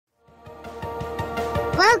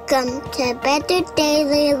Welcome to Better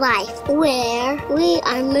Daily Life, where we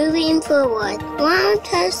are moving forward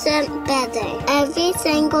 1% better every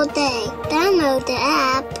single day. Download the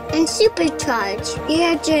app and supercharge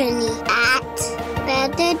your journey at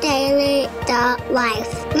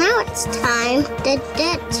betterdaily.life. Now it's time to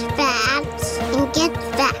ditch facts and get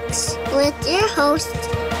facts with your host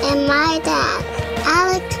and my dad,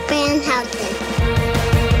 Alex Van Houten.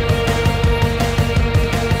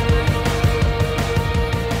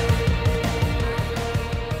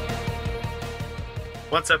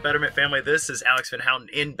 What's up, Betterment family? This is Alex Van Houten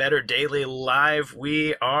in Better Daily Live.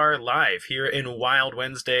 We are live here in Wild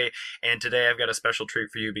Wednesday, and today I've got a special treat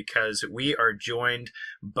for you because we are joined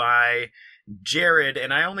by Jerrad,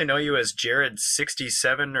 and I only know you as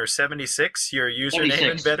Jerrad77 or 76, your username 76.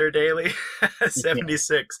 in Better Daily.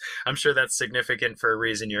 76. I'm sure that's significant for a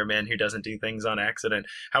reason. You're a man who doesn't do things on accident.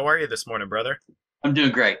 How are you this morning, brother? I'm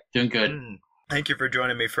doing great. Doing good. Thank you for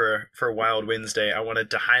joining me for Wild Wednesday. I wanted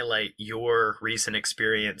to highlight your recent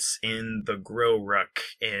experience in the Grow Ruck,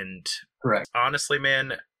 and Correct. honestly,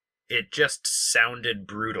 man, it just sounded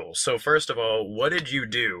brutal. So first of all, what did you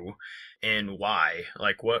do and why?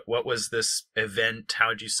 Like, what was this event?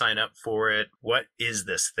 How did you sign up for it? What is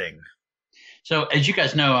this thing? So as you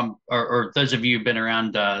guys know, or those of you who've been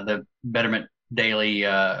around the Betterment Daily,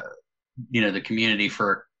 the community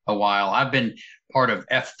for a while, I've been part of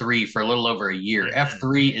F3 for a little over a year. Mm-hmm.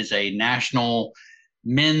 F3 is a national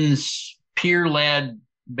men's peer-led,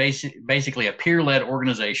 basically a peer-led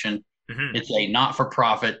organization. Mm-hmm. It's a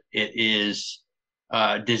not-for-profit. It is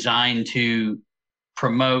designed to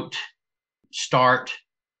promote, start,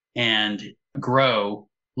 and grow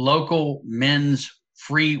local men's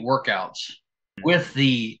free workouts with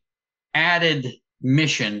the added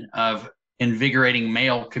mission of invigorating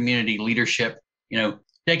male community leadership,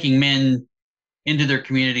 taking men into their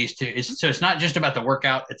communities so it's not just about the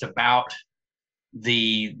workout, it's about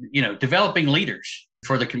the, developing leaders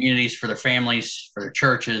for the communities, for their families, for their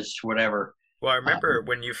churches, whatever. Well, I remember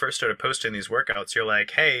when you first started posting these workouts, you're like,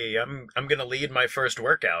 hey, I'm going to lead my first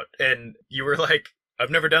workout. And you were like, I've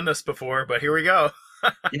never done this before, but here we go.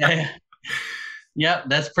 Yeah,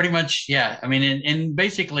 that's pretty much, yeah. I mean, and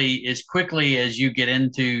basically as quickly as you get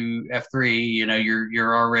into F3,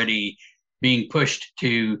 you're already being pushed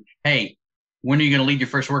to, hey, when are you going to lead your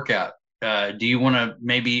first workout? Do you want to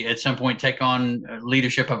maybe at some point take on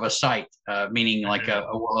leadership of a site, meaning like a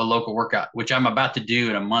local workout, which I'm about to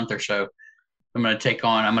do in a month or so. I'm going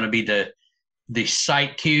to be the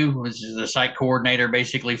site Q, which is the site coordinator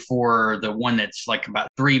basically for the one that's like about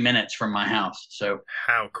 3 minutes from my house. So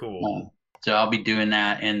how cool. So I'll be doing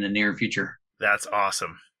that in the near future. That's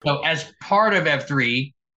awesome. So as part of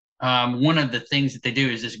F3, one of the things that they do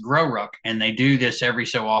is this Grow Ruck, and they do this every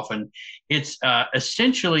so often. It's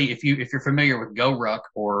essentially, if you're familiar with Grow Ruck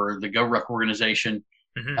or the Grow Ruck organization,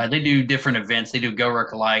 they do different events. They do Grow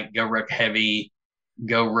Ruck Light, Grow Ruck Heavy,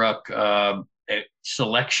 Grow Ruck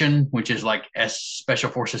Selection, which is like a Special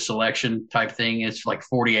Forces selection type thing. It's like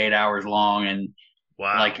 48 hours long, and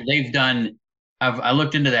wow, like they've done. I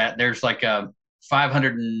looked into that. There's like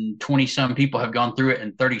 520 some people have gone through it,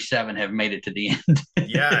 and 37 have made it to the end.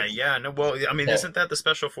 Yeah. No, well, I mean, isn't that the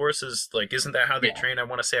Special Forces? Like, isn't that how they train? I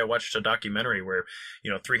want to say I watched a documentary where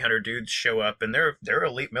 300 dudes show up, and they're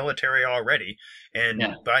elite military already,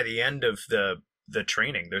 and by the end of the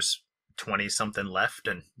training, there's 20 something left,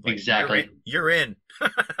 and like, exactly you're in.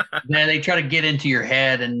 Yeah, they try to get into your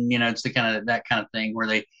head, and it's that kind of thing where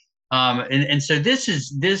they and so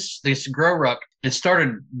this Grow Ruck, it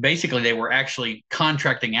started basically, they were actually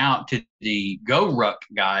contracting out to the Go Ruck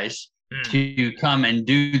guys to come and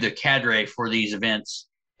do the cadre for these events.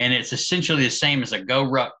 And it's essentially the same as a Go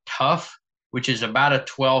Ruck Tough, which is about a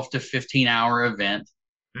 12 to 15 hour event.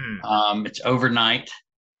 It's overnight.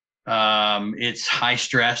 It's high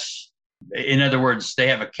stress. In other words, they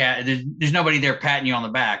have there's nobody there patting you on the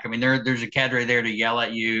back. I mean, there's a cadre there to yell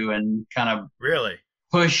at you and kind of really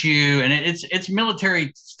push you, and it's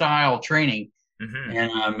military style training.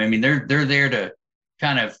 And I mean, they're there to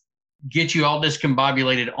kind of get you all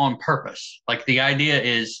discombobulated on purpose. Like, the idea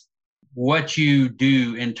is what you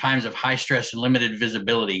do in times of high stress and limited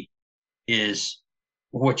visibility is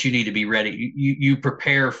what you need to be ready. You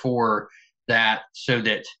prepare for that so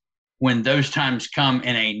that when those times come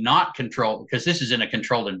in a not controlled, because this is in a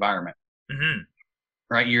controlled environment,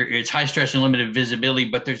 right? It's high stress and limited visibility,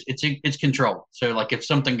 but it's controlled. So like, if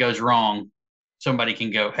something goes wrong, somebody can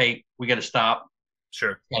go, hey, we got to stop.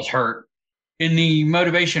 Sure. That's hurt. And the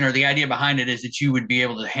motivation or the idea behind it is that you would be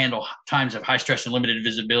able to handle times of high stress and limited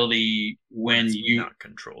visibility when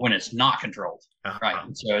it's not controlled. Right.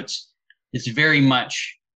 And so it's very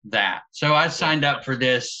much that. So I signed up for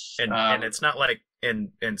this. And it's not like,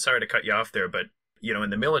 and sorry to cut you off there, but in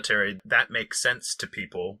the military, that makes sense to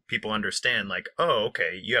people. People understand, like, oh,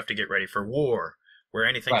 okay, you have to get ready for war where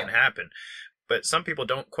anything can happen. But some people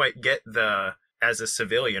don't quite get as a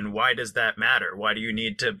civilian, why does that matter? Why do you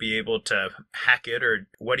need to be able to hack it, or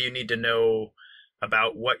what do you need to know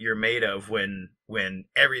about what you're made of when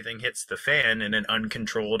everything hits the fan in an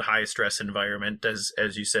uncontrolled, high stress environment,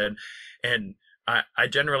 as you said? And I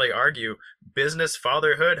generally argue business,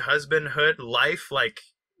 fatherhood, husbandhood, life, like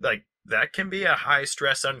that can be a high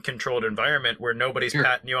stress, uncontrolled environment where nobody's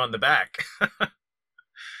patting you on the back.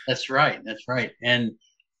 That's right. And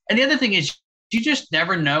the other thing is, you just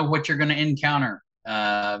never know what you're going to encounter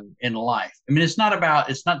in life. I mean, it's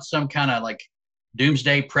not some kind of like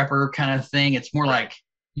doomsday prepper kind of thing. It's more like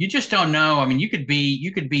you just don't know. I mean, you could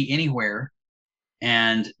be anywhere,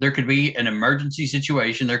 and there could be an emergency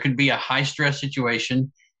situation. There could be a high stress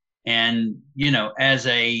situation. And, as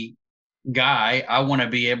a guy, I want to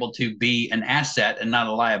be able to be an asset and not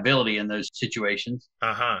a liability in those situations.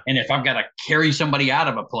 And if I've got to carry somebody out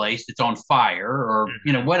of a place that's on fire, or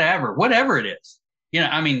whatever it is,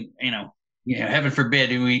 heaven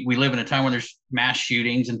forbid, we live in a time when there's mass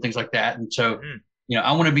shootings and things like that. And so,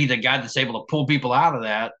 I want to be the guy that's able to pull people out of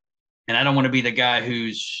that. And I don't want to be the guy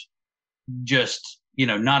who's just,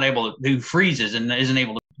 not able to, who freezes and isn't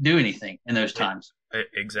able to do anything in those times.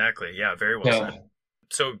 Exactly. Yeah. Very well said.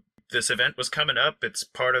 So this event was coming up. It's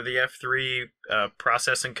part of the F3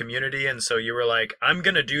 processing community. And so you were like, I'm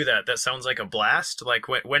going to do that. That sounds like a blast. Like,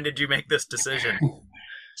 when did you make this decision?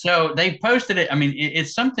 So they posted it. I mean,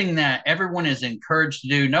 it's something that everyone is encouraged to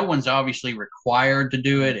do. No one's obviously required to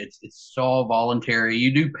do it. It's all voluntary.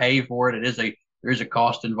 You do pay for it. There is a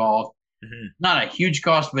cost involved. Not a huge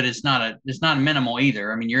cost, but it's not minimal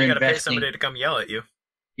either. I mean, you got to pay somebody to come yell at you.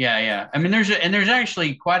 Yeah. I mean, there's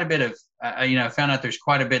actually quite a bit of, I found out there's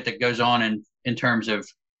quite a bit that goes on in terms of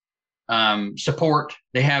support.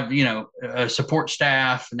 They have, a support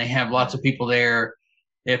staff, and they have lots of people there.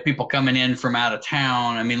 They have people coming in from out of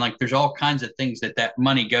town. I mean, like, there's all kinds of things that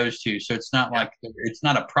money goes to. So it's not like it's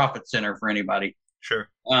not a profit center for anybody. Sure.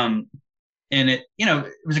 And it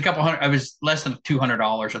was a couple hundred. I was less than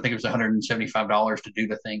 $200. I think it was $175 to do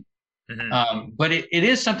the thing. But it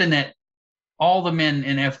is something that all the men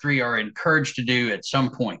in F3 are encouraged to do at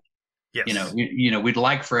some point. Yes. We'd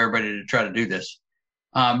like for everybody to try to do this,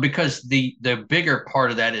 because the bigger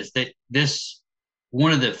part of that is that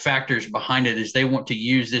one of the factors behind it is they want to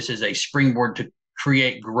use this as a springboard to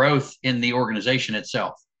create growth in the organization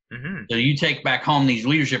itself. So you take back home these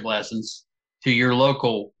leadership lessons to your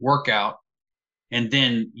local workout, and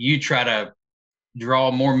then you try to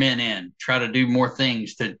draw more men in, try to do more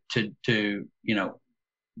things to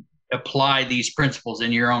apply these principles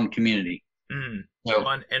in your own community. So,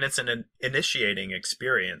 and it's an initiating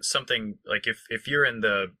experience. Something like if you're in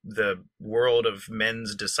the world of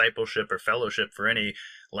men's discipleship or fellowship for any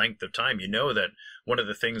length of time, you know that one of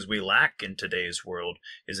the things we lack in today's world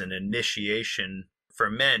is an initiation for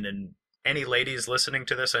men. And any ladies listening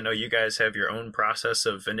to this, I know you guys have your own process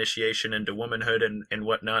of initiation into womanhood and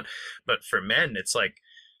whatnot. But for men, it's like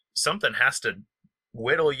something has to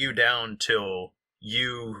whittle you down till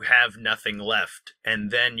you have nothing left,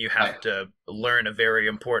 and then you have to learn a very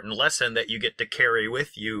important lesson that you get to carry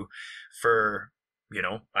with you for,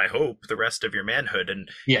 I hope, the rest of your manhood. And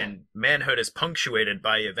manhood is punctuated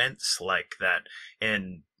by events like that.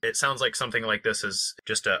 And it sounds like something like this is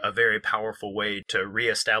just a very powerful way to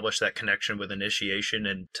reestablish that connection with initiation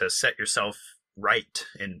and to set yourself right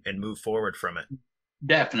and move forward from it.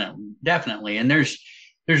 Definitely. And there's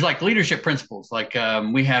like leadership principles. Like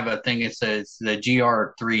we have a thing. It's the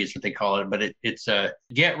GR3 is what they call it, but it's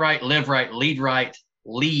get right, live right, lead right,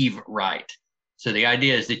 leave right. So the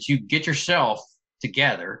idea is that you get yourself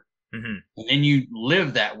together, and then you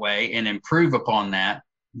live that way and improve upon that.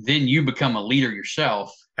 Then you become a leader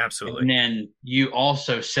yourself. Absolutely. And then you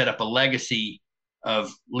also set up a legacy of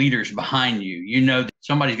leaders behind you. You know that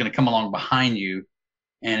somebody's going to come along behind you,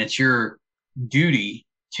 and it's your duty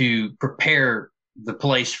to prepare the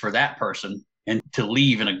place for that person and to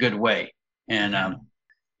leave in a good way. And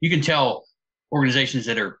you can tell organizations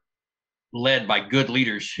that are led by good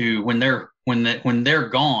leaders who, when they're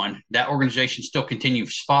gone, that organization still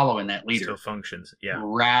continues following that leader. Still functions, yeah.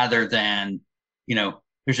 Rather than,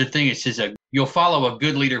 there's a thing that says you'll follow a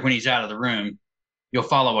good leader when he's out of the room. You'll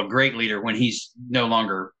follow a great leader when he's no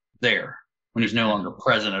longer there, when he's no longer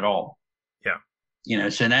present at all. Yeah.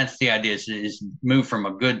 So that's the idea is move from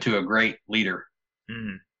a good to a great leader.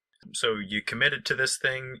 So you committed to this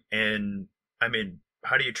thing, and I mean,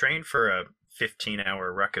 how do you train for a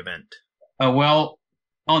 15-hour ruck event? Well,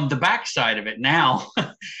 on the backside of it now,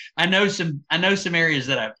 I know some areas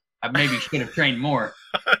that I maybe should have trained more.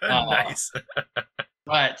 Nice.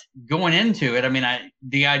 But going into it, I mean,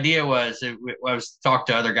 the idea was, I was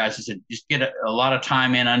talking to other guys. I said, just get a lot of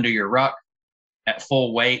time in under your ruck at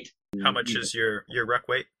full weight. How much is your ruck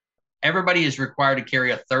weight? Everybody is required to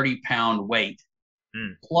carry a 30-pound weight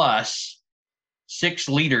plus 6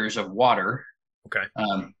 liters of water. Okay.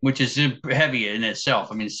 Which is heavy in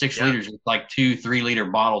itself. I mean, 6 liters is like 2-3 liter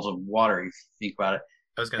bottles of water, if you think about it.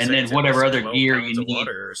 I was going to say, and then whatever other gear you need,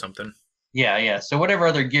 water or something. Yeah. So whatever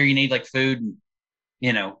other gear you need, like food and,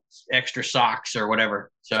 you know, extra socks or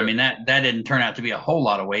whatever. So, sure. I mean, that didn't turn out to be a whole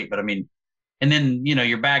lot of weight, but I mean, and then, you know,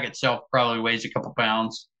 your bag itself probably weighs a couple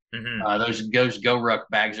pounds. Those Grow Ruck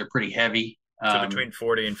bags are pretty heavy. So between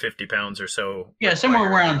 40 and 50 pounds or so. Yeah,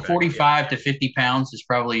 somewhere around 45 to 50 pounds is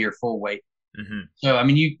probably your full weight. So, I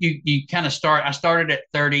mean, you kind of I started at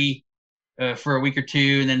 30 for a week or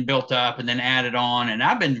two and then built up and then added on. And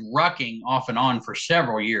I've been rucking off and on for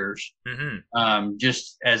several years,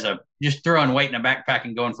 just throwing weight in a backpack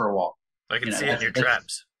and going for a walk. I can see it in your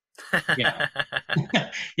traps. Yeah.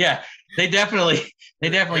 Yeah, they definitely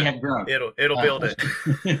have grown. It'll build it.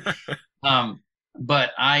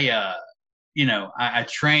 But I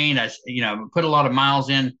trained, put a lot of miles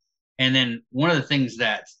in. And then one of the things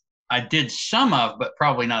that I did some of, but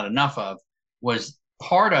probably not enough of, was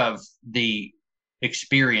part of the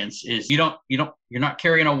experience is you're not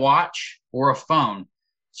carrying a watch or a phone.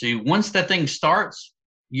 So once that thing starts,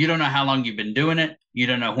 you don't know how long you've been doing it. You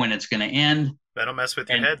don't know when it's going to end. That'll mess with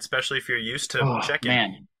your head, especially if you're used to checking.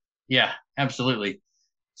 Man. Yeah, absolutely.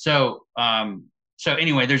 So,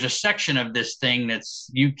 anyway, there's a section of this thing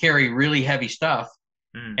you carry really heavy stuff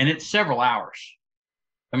and it's several hours.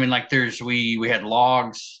 I mean, like we had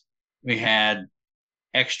logs, we had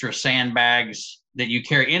extra sandbags that you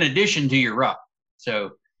carry in addition to your ruck.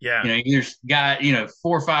 So, there's 4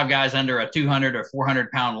 or 5 guys under a 200 or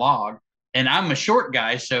 400 pound log, and I'm a short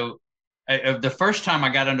guy. So the first time I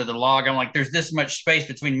got under the log, I'm like, there's this much space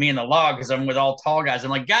between me and the log because I'm with all tall guys. I'm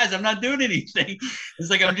like, guys, I'm not doing anything. It's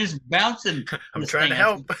like I'm just bouncing. I'm trying to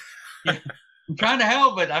help. I'm trying to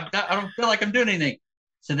help, but I don't feel like I'm doing anything.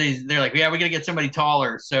 So they're like, yeah, we got to get somebody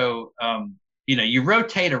taller. So, you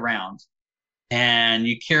rotate around and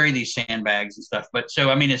you carry these sandbags and stuff. But so,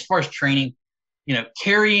 I mean, as far as training,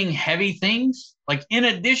 carrying heavy things, like in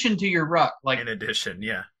addition to your ruck, like in addition.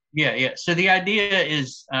 Yeah. Yeah. So the idea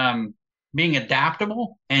is, being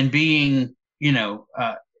adaptable and being, you're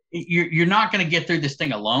not going to get through this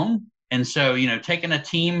thing alone. And so, taking a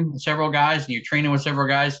team, several guys, and you're training with several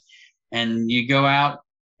guys, and you go out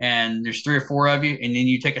and there's 3 or 4 of you, and then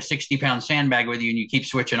you take a 60-pound sandbag with you and you keep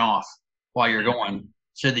switching off while you're going,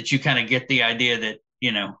 so that you kind of get the idea that,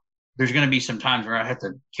 there's going to be some times where I have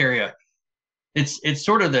to carry it's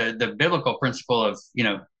sort of the biblical principle of,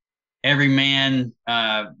 every man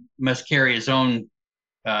must carry his own,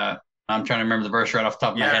 I'm trying to remember the verse right off the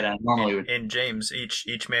top of my head. I normally would. In James,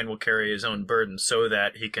 each man will carry his own burden so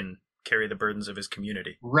that he can carry the burdens of his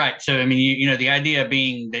community. Right. So, I mean, the idea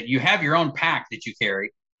being that you have your own pack that you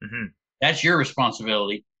carry. That's your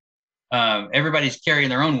responsibility. Everybody's carrying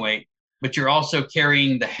their own weight, but you're also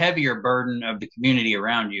carrying the heavier burden of the community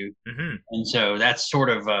around you. And so that's sort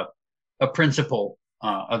of a principle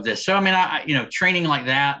of this. So, I mean, training like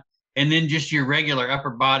that, and then just your regular upper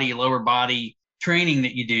body, lower body training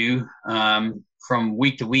that you do from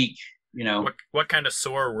week to week. What kind of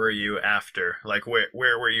sore were you after? Like where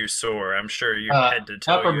were you sore? I'm sure you head to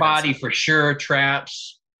toe. Upper body for sure,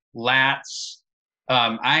 traps, lats.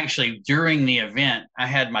 I actually, during the event, I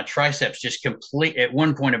had my triceps just complete at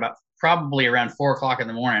one point, about probably around 4:00 in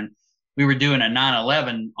the morning. We were doing a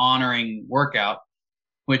 9/11 honoring workout,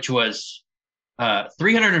 which was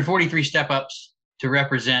 343 step ups to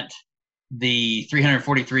represent the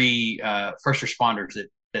 343 first responders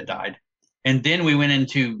that died. And then we went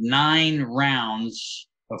into 9 rounds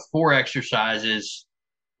of 4 exercises,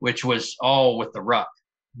 which was all with the ruck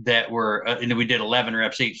that were, and we did 11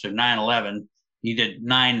 reps each. So 9/11, you did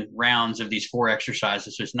 9 rounds of these 4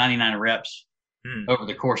 exercises. So it's 99 reps over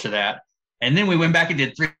the course of that. And then we went back and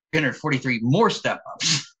did 343 more step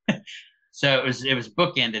ups. So it was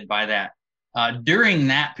bookended by that. During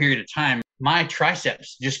that period of time, my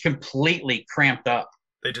triceps just completely cramped up.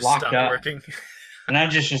 They just stopped working. And I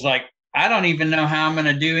just was like, I don't even know how I'm going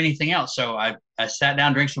to do anything else. So I sat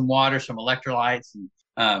down, drank some water, some electrolytes,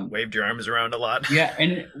 and waved your arms around a lot. Yeah.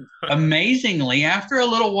 And amazingly, after a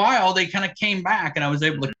little while, they kind of came back and I was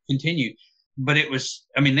able to continue. But it was,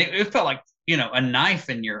 I mean, it felt like, a knife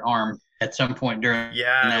in your arm at some point during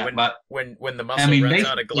that. When the muscle runs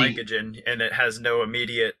out of glycogen and it has no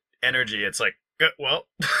immediate energy, it's like Good. Well,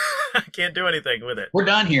 I can't do anything with it. We're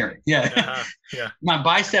done here. Yeah. Yeah. My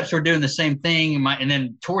biceps were doing the same thing. And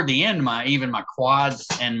then toward the end, even my quads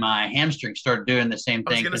and my hamstrings started doing the same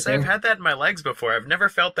thing. I was going to say, I've had that in my legs before. I've never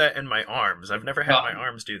felt that in my arms. I've never had my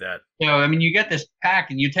arms do that. So, I mean, you get this pack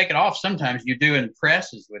and you take it off. Sometimes you're doing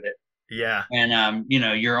presses with it. Yeah. And,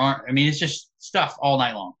 your arm, I mean, it's just stuff all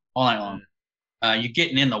night long. You're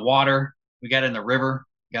getting in the water. We got in the river,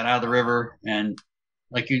 got out of the river, and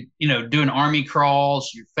like doing army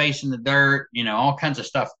crawls, you're facing the dirt, all kinds of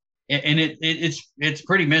stuff. And it's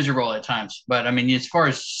pretty miserable at times. But I mean, as far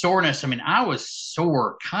as soreness, I mean, I was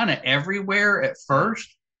sore kind of everywhere at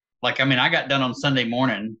first. Like, I mean, I got done on Sunday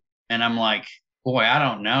morning and I'm like, boy, I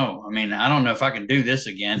don't know. I mean, I don't know if I can do this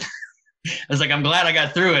again. It's like, I'm glad I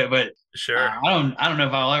got through it, but sure. I don't know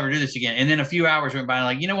if I'll ever do this again. And then a few hours went by,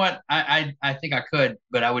 like, you know what? I think I could,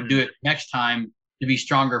 but I would do it next time to be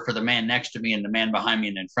stronger for the man next to me and the man behind me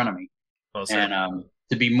and in front of me. Well, and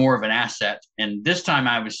to be more of an asset. And this time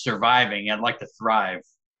I was surviving. I'd like to thrive,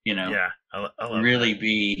 Yeah, I love really that.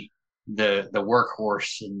 Be the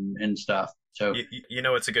workhorse and stuff. So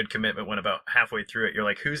it's a good commitment when about halfway through it, you're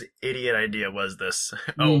like, whose idiot idea was this?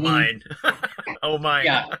 Oh, mine. Oh, mine.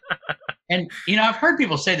 Yeah. And, I've heard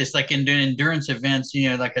people say this, like in doing endurance events,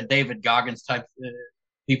 like a David Goggins type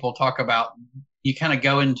people talk about, you kind of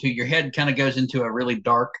go into, your head kind of goes into a really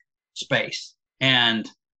dark space. And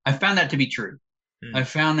I found that to be true. I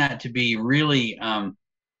found that to be really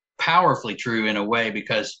powerfully true in a way,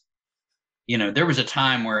 because, there was a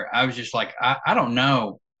time where I was just like, I don't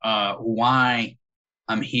know why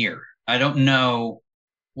I'm here. I don't know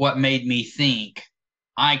what made me think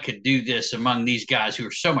I could do this among these guys who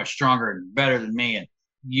are so much stronger and better than me. And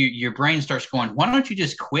your brain starts going, why don't you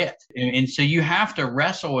just quit? And so you have to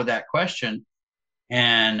wrestle with that question.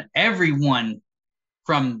 And everyone,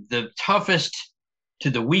 from the toughest to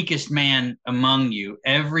the weakest man among you,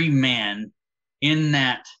 every man in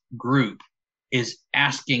that group is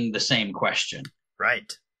asking the same question.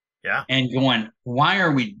 Right. Yeah. And going,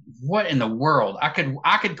 what in the world? I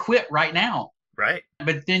could quit right now. Right.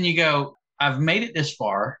 But then you go, I've made it this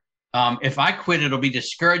far. If I quit, it'll be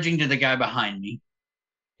discouraging to the guy behind me.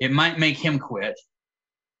 It might make him quit.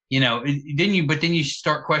 Then you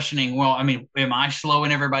start questioning, well, I mean, am I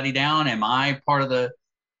slowing everybody down? Am I part of the,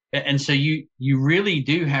 and so you really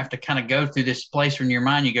do have to kind of go through this place where in your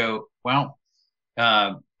mind you go, well,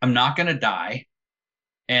 I'm not going to die.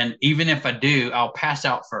 And even if I do, I'll pass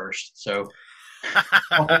out first. So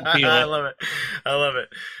I love it.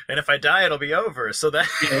 And if I die, it'll be over. So that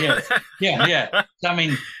yeah. So, I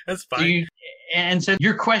mean, that's fine. So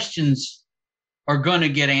your questions are going to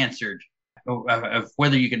get answered of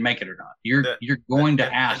whether you can make it or not. You're going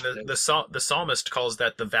to ask. The psalmist calls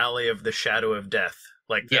that the valley of the shadow of death.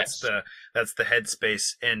 Like that's the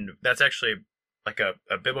headspace, and that's actually like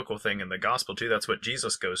a biblical thing in the gospel too. That's what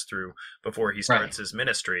Jesus goes through before he starts his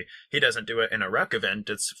ministry. He doesn't do it in a ruck event.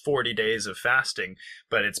 It's 40 days of fasting,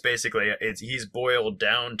 but it's basically, he's boiled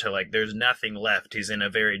down to like, there's nothing left. He's in a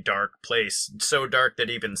very dark place, so dark that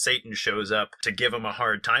even Satan shows up to give him a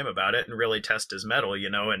hard time about it and really test his mettle,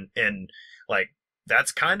 and like,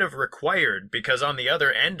 that's kind of required, because on the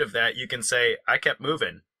other end of that, you can say, I kept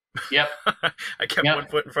moving. Yep. I kept one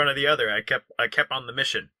foot in front of the other. I kept on the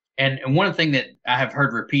mission. And one thing that I have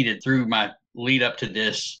heard repeated through my lead up to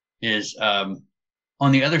this is, on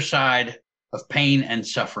the other side of pain and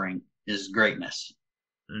suffering is greatness.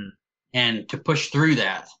 And to push through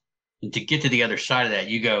that and to get to the other side of that,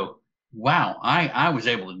 you go, wow, I was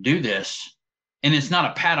able to do this. And it's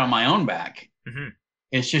not a pat on my own back. Mm-hmm.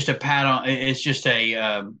 It's just a pat on, it's just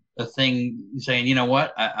a thing saying, you know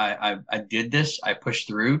what, I did this. I pushed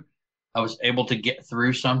through. I was able to get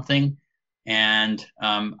through something. And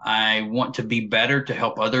I want to be better to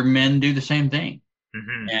help other men do the same thing.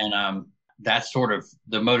 Mm-hmm. And that's sort of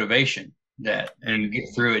the motivation that you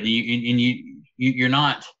get through it. And you're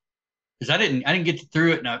not, because I didn't get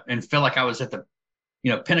through it and feel like I was at the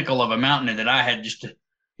pinnacle of a mountain and that I had just to,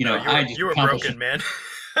 you were broken, man.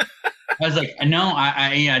 I was like, no,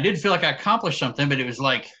 I did feel like I accomplished something, but it was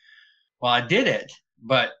like, well, I did it.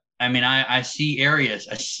 But I mean, I see areas,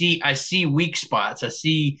 I see weak spots, I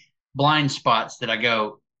see blind spots that I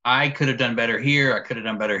go, I could have done better here. I could have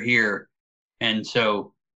done better here. And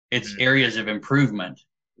so it's areas of improvement.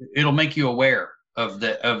 It'll make you aware of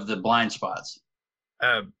the blind spots.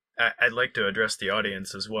 I'd like to address the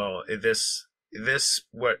audience as well. This,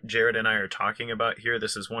 what Jerrad and I are talking about here,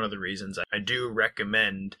 this is one of the reasons I do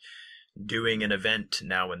recommend doing an event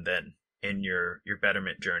now and then in your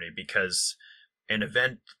betterment journey, because an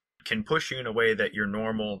event can push you in a way that your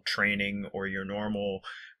normal training or your normal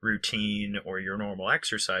routine or your normal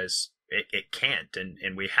exercise it can't,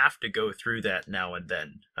 and we have to go through that now and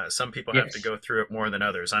then. Some people have to go through it more than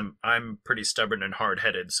others. I'm pretty stubborn and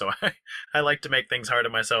hard-headed, so I like to make things hard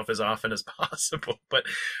on myself as often as possible, but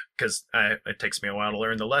because it takes me a while to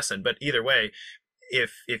learn the lesson. But either way,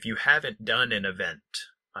 if you haven't done an event,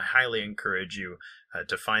 I highly encourage you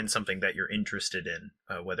to find something that you're interested in,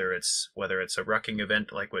 whether it's a rucking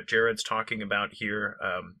event like what Jerrad's talking about here.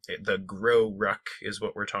 The Grow Ruck is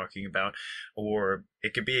what we're talking about, or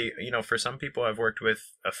it could be, for some people I've worked with,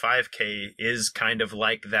 a 5K is kind of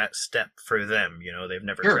like that step for them. They've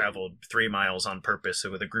never traveled 3 miles on purpose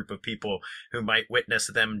with a group of people who might witness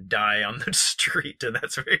them die on the street, and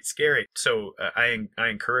that's very scary. So I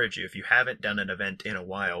encourage you, if you haven't done an event in a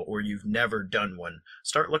while, or you've never done one,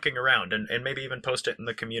 start looking around and maybe even post it in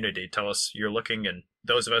the community. Tell us you're looking, and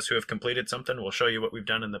those of us who have completed something will show you what we've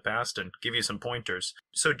done in the past and give you some pointers.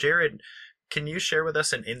 So Jerrad, can you share with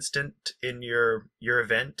us an instant in your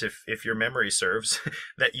event, if your memory serves,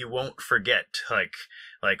 that you won't forget?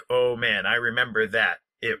 Like, oh man, I remember that.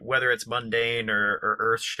 Whether it's mundane or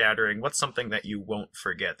earth-shattering, what's something that you won't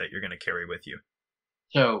forget that you're going to carry with you?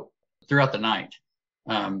 So throughout the night,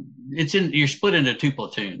 you're split into 2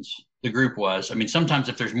 platoons. The group was. I mean, sometimes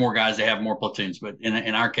if there's more guys, they have more platoons, but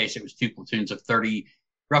in our case, it was 2 platoons of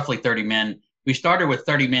roughly 30 men. We started with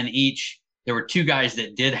 30 men each. There were 2 guys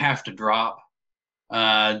that did have to drop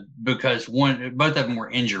because both of them were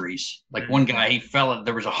injuries. Like one guy, he fell.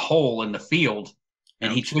 There was a hole in the field,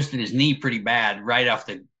 and he twisted his knee pretty bad right off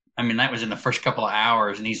that was in the first couple of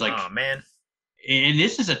hours, and he's like, "Oh man." And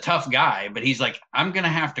this is a tough guy, but he's like, "I'm gonna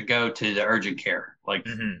have to go to the urgent care. Like,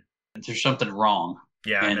 there's something wrong."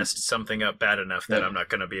 Yeah, I messed something up bad enough that I'm not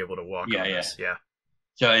going to be able to walk on this. Yeah.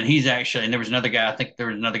 So, and he's actually, and there was another guy, I think there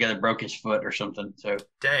was another guy that broke his foot or something. So,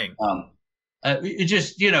 dang. It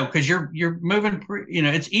just, because you're moving,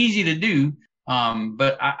 it's easy to do.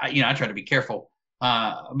 But I try to be careful.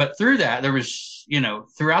 But through that, there was,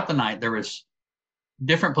 throughout the night, there was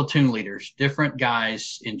different platoon leaders, different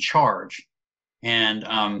guys in charge. And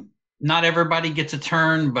not everybody gets a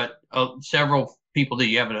turn, but several people do.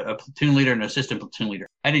 You have a platoon leader and an assistant platoon leader.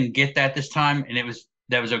 I didn't get that this time, and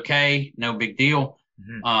that was okay. No big deal.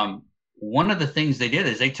 One of the things they did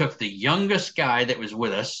is they took the youngest guy that was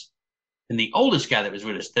with us and the oldest guy that was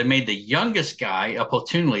with us. They made the youngest guy a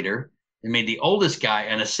platoon leader. They made the oldest guy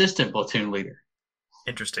an assistant platoon leader.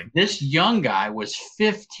 Interesting. This young guy was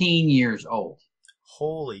 15 years old.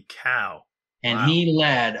 Holy cow. And he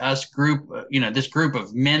led us this group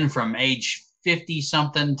of men from age 50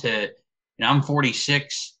 something to, I'm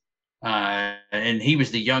 46, and he was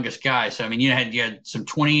the youngest guy. So, I mean, you had some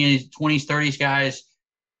 20s, 30s guys,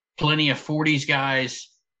 plenty of 40s guys,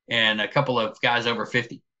 and a couple of guys over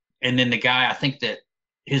 50. And then the guy, I think that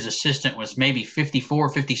his assistant was maybe 54,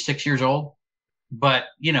 56 years old. But,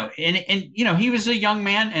 he was a young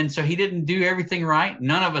man, and so he didn't do everything right.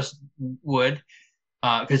 None of us would,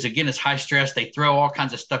 because, again, it's high stress. They throw all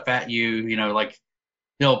kinds of stuff at you, like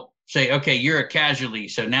they'll say, okay, you're a casualty.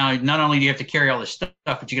 So now not only do you have to carry all this stuff,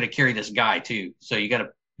 but you got to carry this guy too. So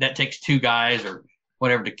that takes 2 guys or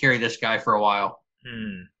whatever to carry this guy for a while.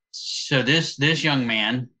 So this young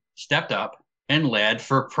man stepped up and led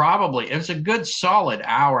for it was a good solid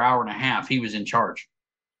hour and a half. He was in charge.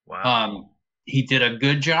 Wow. He did a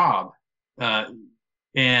good job.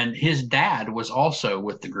 And his dad was also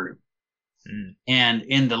with the group. And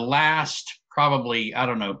in the last, probably,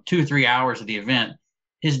 2 or 3 hours of the event,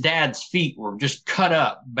 his dad's feet were just cut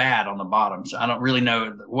up bad on the bottom. So I don't really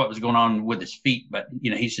know what was going on with his feet, but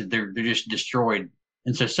he said they're just destroyed.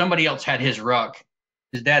 And so somebody else had his ruck.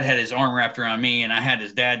 His dad had his arm wrapped around me, and I had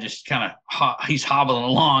his dad just kind of he's hobbling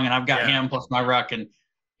along, and I've got him plus my ruck, and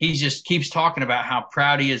he just keeps talking about how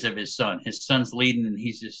proud he is of his son. His son's leading, and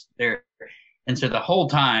he's just there. And so the whole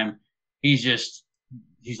time he's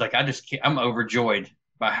like, I'm overjoyed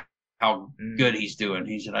by how good he's doing.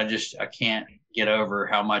 He said, I can't get over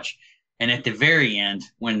how much. And at the very end,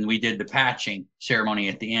 when we did the patching ceremony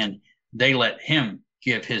at the end, they let him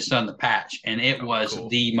give his son the patch. And it was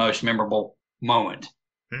the most memorable moment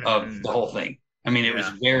of the whole thing. I mean, it was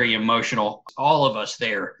very emotional. All of us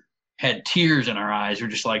there had tears in our eyes. We're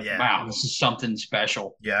just like, wow, this is something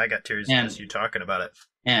special. Yeah, I got tears just you talking about it.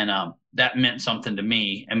 And that meant something to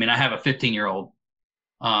me. I mean, I have a 15-year-old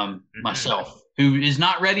myself who is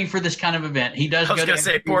not ready for this kind of event. He does. I was going to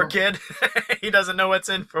say, poor kid. He doesn't know what's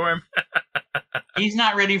in for him. He's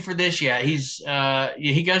not ready for this yet. He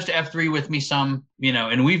goes to F3 with me some,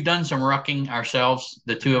 and we've done some rucking ourselves,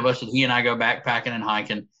 the 2 of us, and he and I go backpacking and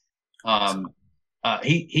hiking.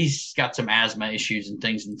 He's got some asthma issues and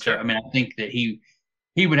things. And so, I mean, I think that he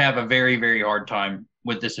would have a very, very hard time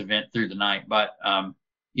with this event through the night. But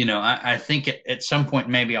I think at some point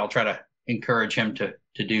maybe I'll try to encourage him to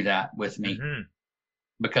do that with me,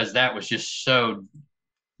 because that was just so,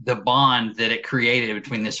 the bond that it created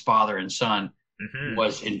between this father and son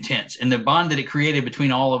was intense, and the bond that it created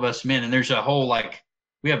between all of us men. And there's a whole, like,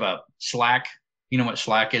 we have a Slack. You know what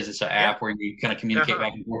Slack is? It's an app where you kind of communicate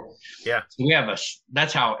back and forth. Yeah. So we have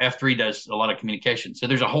that's how F3 does a lot of communication. So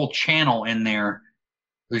there's a whole channel in there.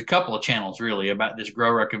 There's a couple of channels really about this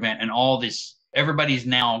Grow Ruck event, and all this, everybody's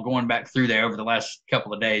now going back through there over the last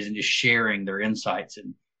couple of days and just sharing their insights.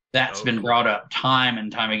 And that's been brought up time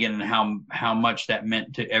and time again, and how much that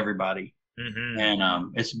meant to everybody.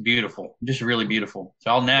 And it's beautiful, just really beautiful.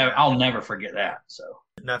 So I'll never forget that. So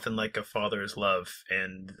nothing like a father's love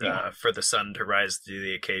and for the son to rise to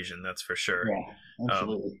the occasion. That's for sure. Yeah,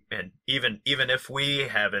 absolutely. And even if we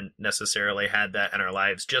haven't necessarily had that in our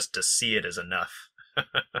lives, just to see it is enough.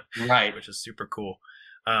 Right. Which is super cool.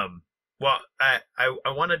 Well, I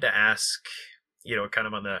wanted to ask, kind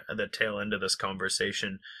of on the tail end of this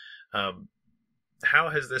conversation, how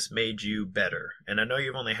has this made you better? And I know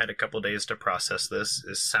you've only had a couple days to process this.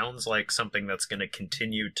 This sounds like something that's going to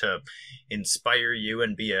continue to inspire you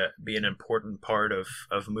and be an important part of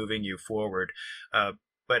moving you forward.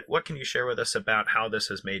 But what can you share with us about how this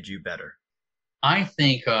has made you better? I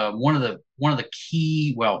think one of the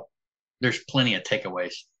key, well, there's plenty of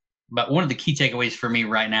takeaways, but one of the key takeaways for me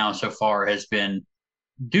right now so far has been,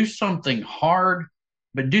 do something hard,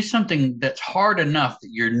 but do something that's hard enough that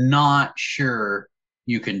you're not sure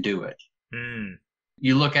you can do it.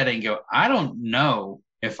 You look at it and go, I don't know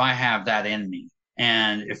if I have that in me.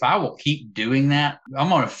 And if I will keep doing that, I'm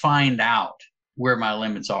going to find out where my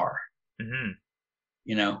limits are.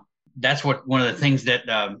 That's what one of the things that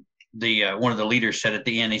one of the leaders said at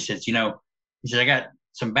the end. He says, I got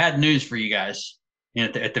some bad news for you guys.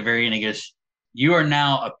 And at the very end, he goes, you are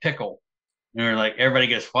now a pickle. And we're like, everybody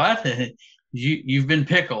goes, what? You've been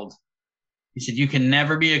pickled. He said, you can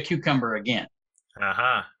never be a cucumber again.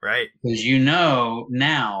 Right. Because you know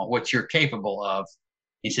now what you're capable of.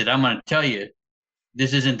 He said, I'm going to tell you,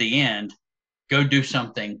 this isn't the end. Go do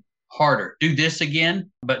something harder. Do this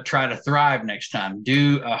again, but try to thrive next time.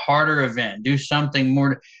 Do a harder event. Do something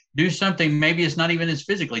more. Do something, maybe it's not even as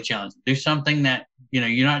physically challenging. Do something that,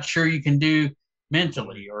 you're not sure you can do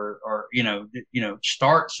mentally, or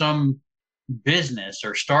start some business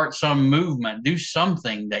or start some movement. Do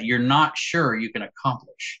something that you're not sure you can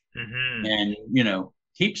accomplish. And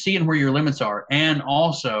keep seeing where your limits are, and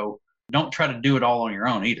also don't try to do it all on your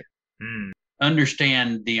own either.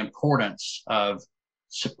 Understand the importance of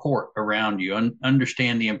support around you,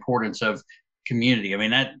 understand the importance of community. I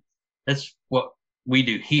mean, that's what we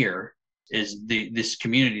do here, is this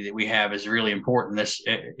community that we have is really important. This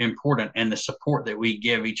important, and the support that we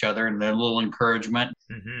give each other, and the little encouragement,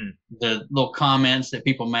 the little comments that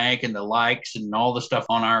people make, and the likes, and all the stuff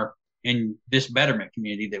in this betterment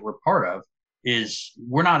community that we're part of, is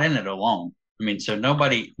we're not in it alone. I mean, so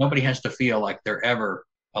nobody has to feel like they're ever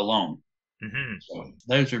alone. So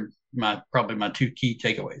those are probably my two key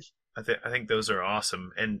takeaways. I think those are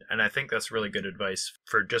awesome, and I think that's really good advice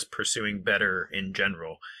for just pursuing better in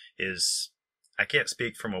general. I can't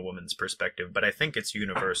speak from a woman's perspective, but I think it's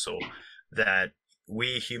universal that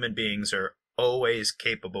we human beings are always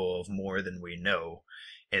capable of more than we know.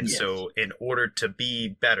 And so in order to be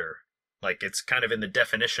better, like, it's kind of in the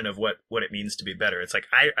definition of what it means to be better. It's like,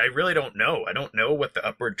 I really don't know. I don't know what the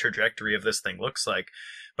upward trajectory of this thing looks like,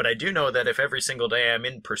 but I do know that if every single day I'm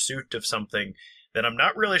in pursuit of something that I'm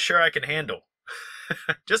not really sure I can handle,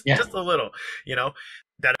 just a little,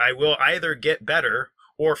 that I will either get better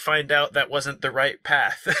or find out that wasn't the right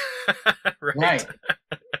path. Right.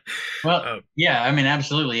 Well, I mean,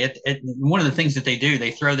 absolutely. One of the things that they do,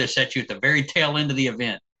 they throw this at you at the very tail end of the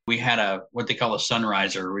event. We had what they call a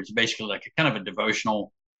sunriser, which is basically like a kind of a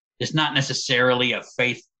devotional. It's not necessarily a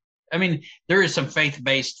faith. I mean, there is some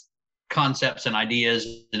faith-based concepts and ideas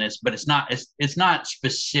in it, but it's not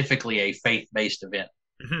specifically a faith-based event.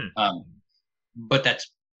 But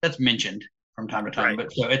that's mentioned from time to time. Right.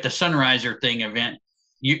 But so at the sunriser event,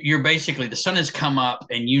 you're basically, the sun has come up,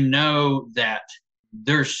 and you know that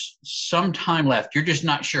there's some time left. You're just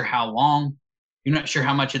not sure how long. You're not sure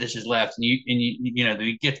how much of this is left. And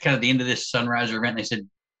you get to kind of the end of this sunriser event, and they said,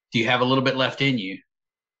 do you have a little bit left in you?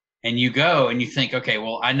 And you go and you think, okay,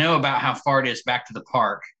 well, I know about how far it is back to the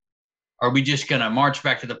park. Are we just going to march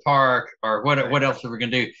back to the park, or what else are we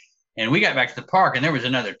going to do? And we got back to the park, and there was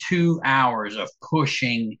another 2 hours of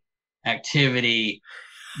pushing activity,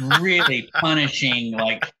 really punishing,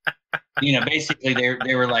 like, basically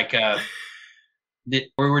they were like, we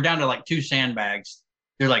were down to like 2 sandbags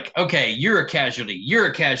they're like, okay, you're a casualty, you're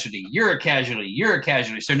a casualty, you're a casualty, you're a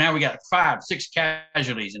casualty. So now we got 5, 6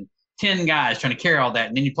 casualties and 10 guys trying to carry all that.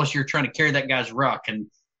 And then plus you're trying to carry that guy's ruck. And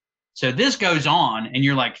so this goes on and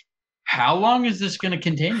you're like, how long is this going to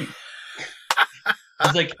continue?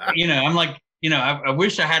 It's like, I'm like, I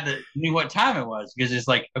wish I knew what time it was, because it's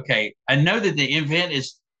like, okay, I know that the event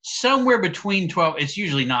is somewhere between 12. It's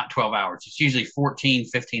usually not 12 hours. It's usually 14,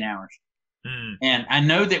 15 hours. And I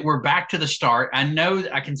know that we're back to the start. I know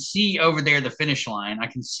that I can see over there the finish line. I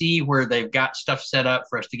can see where they've got stuff set up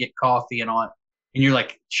for us to get coffee and all. And you're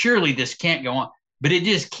like, surely this can't go on, but it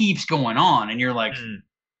just keeps going on. And you're like,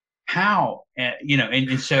 how?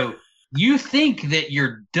 And so you think that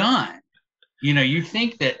you're done. You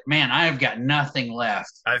think that, man, I have got nothing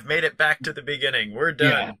left. I've made it back to the beginning. We're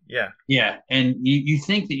done. Yeah. And you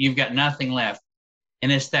think that you've got nothing left.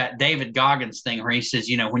 And it's that David Goggins thing where he says,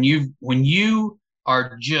 when you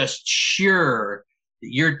are just sure that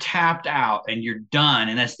you're tapped out and you're done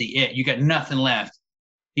and that's it, you got nothing left.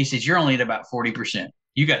 He says, you're only at about 40%.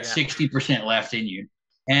 You got 60% left in you.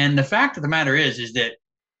 And the fact of the matter is that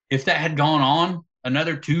if that had gone on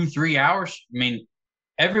another 2-3 hours, I mean,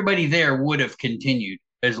 everybody there would have continued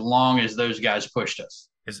as long as those guys pushed us.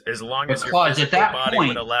 As long as your physical body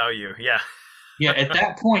would allow you. Yeah, at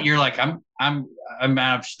that point, you're like,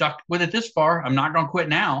 I'm stuck with it this far. I'm not going to quit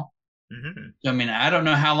now. I mean, I don't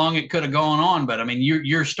know how long it could have gone on, but I mean,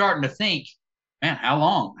 you're starting to think, man, how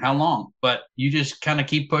long? But you just kind of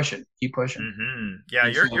keep pushing. Yeah,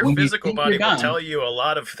 and your physical body will tell you a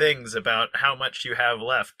lot of things about how much you have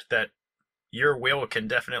left that your will can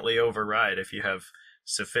definitely override if you have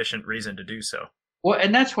sufficient reason to do so. Well,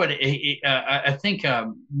 and that's what I think.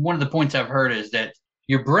 One of the points I've heard is that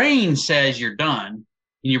your brain says you're done,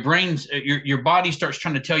 and your body starts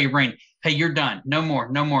trying to tell your brain, "Hey, you're done. No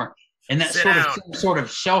more. And that's sort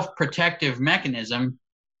of self-protective mechanism.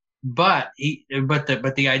 But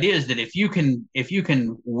the idea is that if you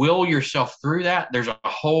can will yourself through that, there's a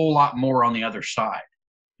whole lot more on the other side.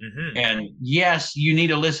 And yes, you need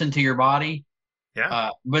to listen to your body.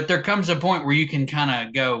 But there comes a point where you can kind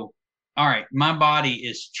of go, all right, my body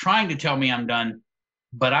is trying to tell me I'm done,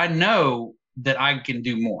 but I know that I can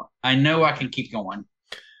do more. I know I can keep going.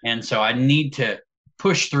 And so I need to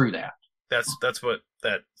push through that. That's what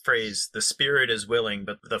that phrase, the spirit is willing,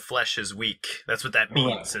 but the flesh is weak. That's what that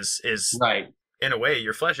means is right. In a way,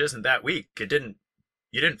 your flesh isn't that weak. You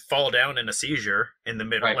didn't fall down in a seizure in the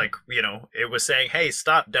middle. Right. Like, it was saying, hey,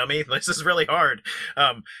 stop, dummy. This is really hard.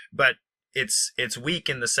 But it's weak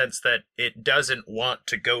in the sense that it doesn't want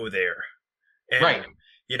to go there. And, right.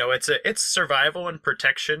 It's survival and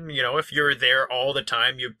protection. If you're there all the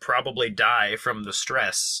time, you'd probably die from the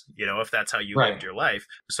stress, if that's how you lived your life.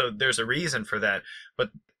 So there's a reason for that.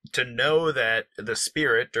 But to know that the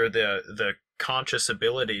spirit or the conscious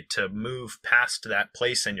ability to move past that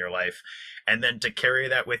place in your life and then to carry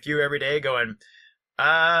that with you every day going,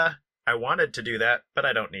 I wanted to do that, but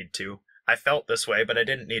I don't need to. I felt this way, but I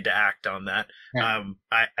didn't need to act on that. Yeah.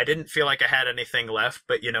 I didn't feel like I had anything left,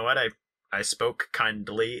 but you know what? I spoke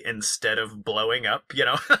kindly instead of blowing up,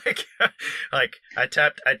 like I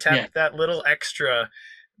tapped that little extra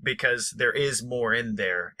because there is more in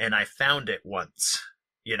there and I found it once,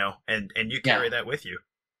 and you carry that with you.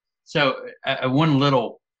 So one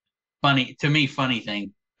little funny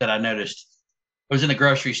thing that I noticed, I was in the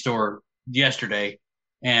grocery store yesterday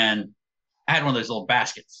and I had one of those little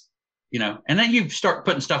baskets, and then you start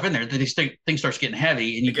putting stuff in there, this thing starts getting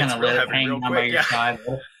heavy and you kind of let it hang down by your side.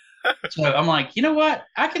 So I'm like, you know what?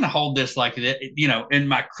 I can hold this like that, in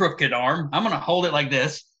my crooked arm. I'm going to hold it like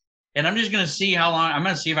this, and I'm just going to see how long. I'm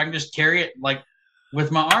going to see if I can just carry it like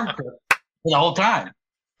with my arm crooked the whole time.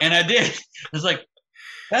 And I did. It's like,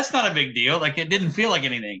 that's not a big deal. Like, it didn't feel like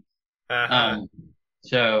anything.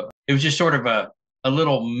 So it was just sort of a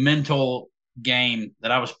little mental game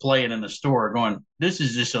that I was playing in the store going, this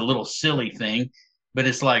is just a little silly thing. But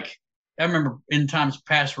it's like, I remember in times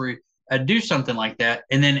past where I do something like that,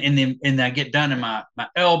 and then I get done, and my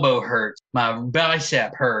elbow hurts, my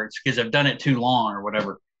bicep hurts because I've done it too long or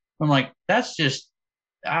whatever. I'm like, that's just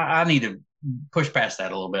I need to push past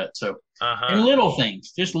that a little bit. So, and little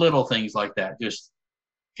things like that, just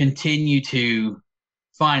continue to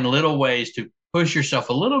find little ways to push yourself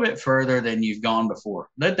a little bit further than you've gone before.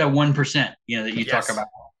 Let that 1%, that you talk about,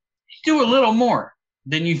 do a little more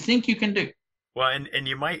than you think you can do. Well, and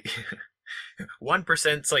you might.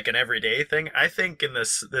 1%'s like an everyday thing. I think in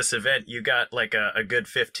this event you got like a good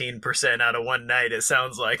 15% out of one night. It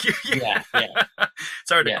sounds like. Yeah. It's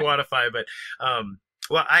hard to quantify, but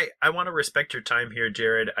Well, I want to respect your time here,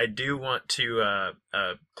 Jerrad. I do want to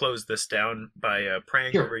close this down by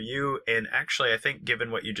praying over you. And actually, I think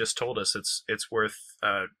given what you just told us, it's worth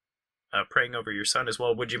praying over your son as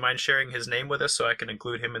well. Would you mind sharing his name with us so I can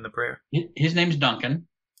include him in the prayer? His name's Duncan.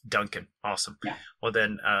 Duncan, awesome. Yeah. Well,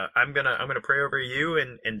 then I'm gonna pray over you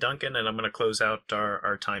and Duncan, and I'm gonna close out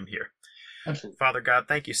our time here. Absolutely. Father God,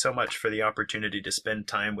 thank you so much for the opportunity to spend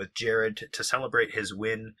time with Jerrad to celebrate his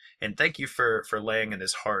win, and thank you for laying in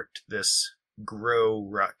his heart this Grow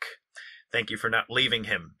Ruck. Thank you for not leaving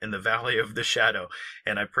him in the valley of the shadow,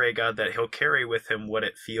 and I pray, God, that he'll carry with him what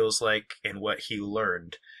it feels like and what he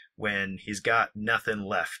learned when he's got nothing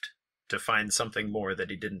left to find something more that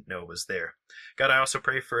he didn't know was there. God, I also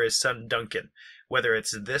pray for his son Duncan, whether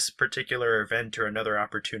it's this particular event or another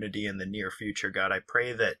opportunity in the near future. God, I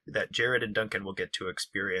pray that Jerrad and Duncan will get to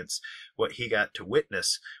experience what he got to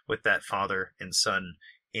witness with that father and son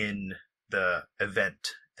in the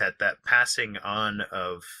event, that passing on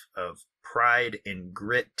of pride and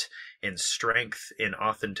grit and strength and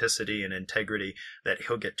authenticity and integrity, that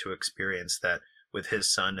he'll get to experience that with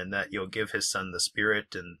his son, and that you'll give his son the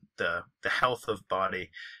spirit and the health of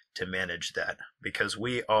body to manage that, because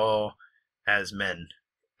we all, as men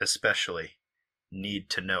especially, need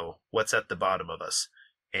to know what's at the bottom of us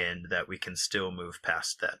and that we can still move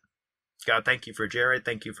past that. God, thank you for Jerrad.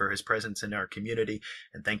 Thank you for his presence in our community,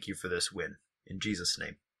 and thank you for this win. In Jesus'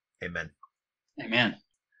 name, amen. Amen.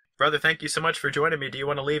 Brother, thank you so much for joining me. Do you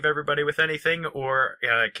want to leave everybody with anything, or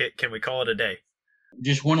can we call it a day?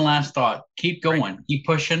 Just one last thought. Keep going. Keep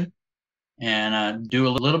pushing, and do a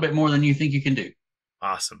little bit more than you think you can do.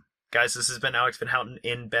 Awesome. Guys, this has been Alex Van Houten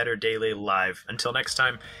in Better Daily Live. Until next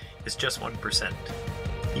time, it's just 1%.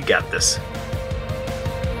 You got this.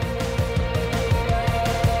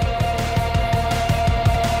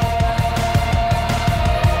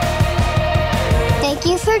 Thank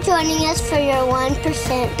you for joining us for your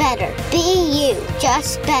 1% better. Be you,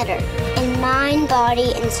 just better, in mind,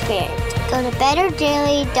 body, and spirit. Go to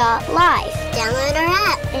betterdaily.life, download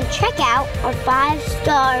our app, and check out our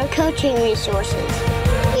 5-star coaching resources.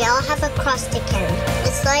 We all have a cross to carry.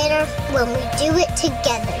 It's lighter when we do it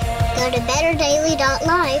together. Go to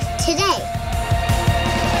betterdaily.life today.